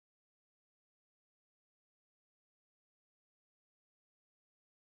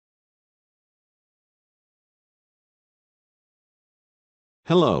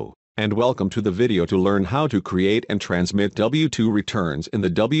Hello, and welcome to the video to learn how to create and transmit W-2 returns in the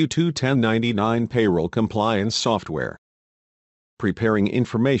W-2 1099 Payroll Compliance software. Preparing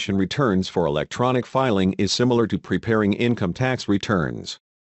information returns for electronic filing is similar to preparing income tax returns.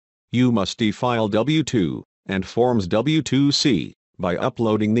 You must e-file W-2 and Forms W-2C by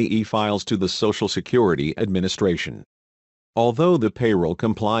uploading the e-files to the Social Security Administration. Although the Payroll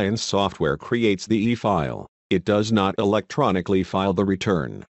Compliance software creates the e-file, it does not electronically file the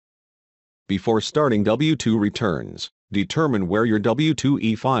return. Before starting W-2 returns, determine where your W-2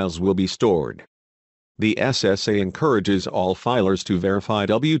 e-files will be stored. The SSA encourages all filers to verify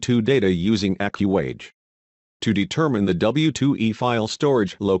W-2 data using AccuWage. To determine the W-2 e-file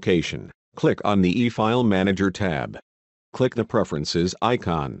storage location, click on the eFile Manager tab. Click the Preferences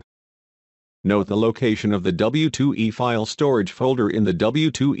icon. Note the location of the W-2 e-file storage folder in the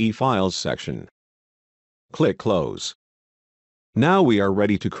W-2 e-files section. Click Close. Now we are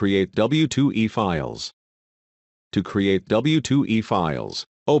ready to create W-2 e-files. To create W-2 e-files,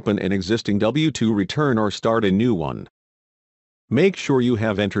 open an existing W-2 return or start a new one. Make sure you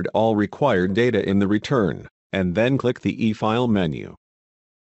have entered all required data in the return, and then click the e-file menu.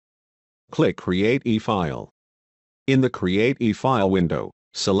 Click Create e-file. In the Create e-file window,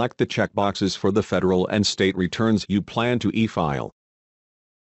 select the checkboxes for the federal and state returns you plan to e-file.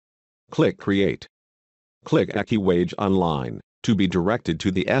 Click Create. Click AccuWage Online to be directed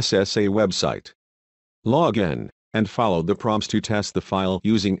to the SSA website. Log in and follow the prompts to test the file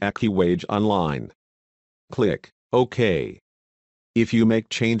using AccuWage Online. Click OK. If you make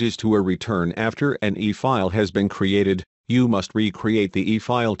changes to a return after an e-file has been created, you must recreate the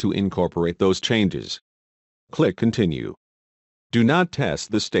e-file to incorporate those changes. Click Continue. Do not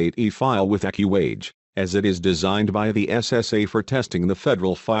test the state e-file with AccuWage, as it is designed by the SSA for testing the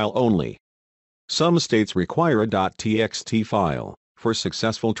federal file only. Some states require a .txt file for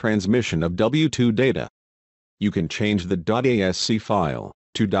successful transmission of W-2 data. You can change the .asc file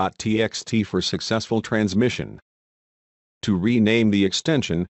to .txt for successful transmission. To rename the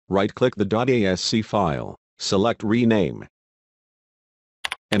extension, right-click the .asc file, select Rename,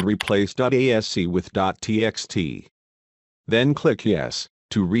 and replace .asc with .txt. Then click Yes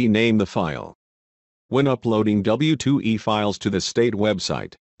to rename the file. When uploading W-2 e-files to the state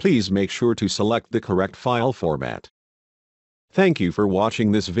website, please make sure to select the correct file format. Thank you for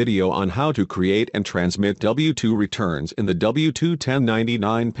watching this video on how to create and transmit W-2 returns in the W-2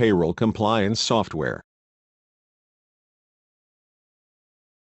 1099 Payroll Compliance software.